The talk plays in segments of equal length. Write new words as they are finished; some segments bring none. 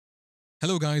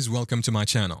Hello guys, welcome to my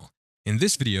channel. In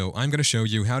this video, I'm going to show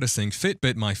you how to sync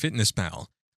Fitbit MyFitnessPal.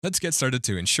 Let's get started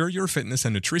to ensure your fitness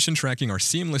and nutrition tracking are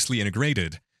seamlessly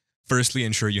integrated. Firstly,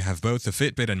 ensure you have both the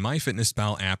Fitbit and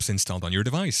MyFitnessPal apps installed on your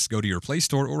device. Go to your Play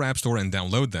Store or App Store and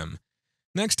download them.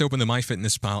 Next, open the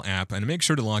MyFitnessPal app and make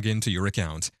sure to log in to your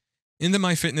account. In the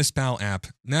MyFitnessPal app,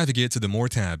 navigate to the More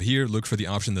tab. Here, look for the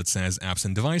option that says Apps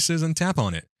and Devices and tap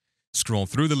on it. Scroll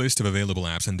through the list of available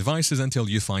apps and devices until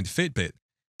you find Fitbit.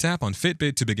 Tap on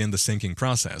Fitbit to begin the syncing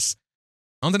process.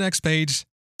 On the next page,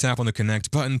 tap on the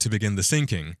Connect button to begin the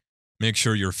syncing. Make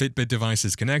sure your Fitbit device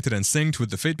is connected and synced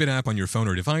with the Fitbit app on your phone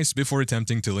or device before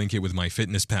attempting to link it with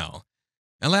MyFitnessPal.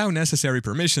 Allow necessary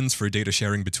permissions for data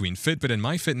sharing between Fitbit and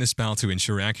MyFitnessPal to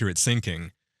ensure accurate syncing.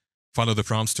 Follow the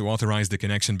prompts to authorize the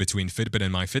connection between Fitbit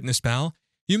and MyFitnessPal.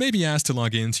 You may be asked to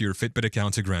log in to your Fitbit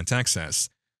account to grant access.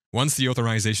 Once the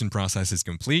authorization process is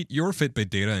complete, your Fitbit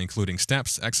data, including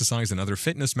steps, exercise, and other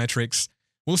fitness metrics,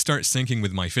 will start syncing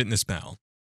with MyFitnessPal.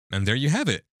 And there you have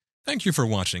it. Thank you for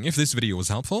watching. If this video was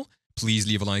helpful, please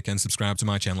leave a like and subscribe to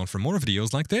my channel for more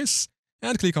videos like this,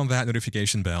 and click on that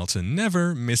notification bell to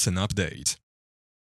never miss an update.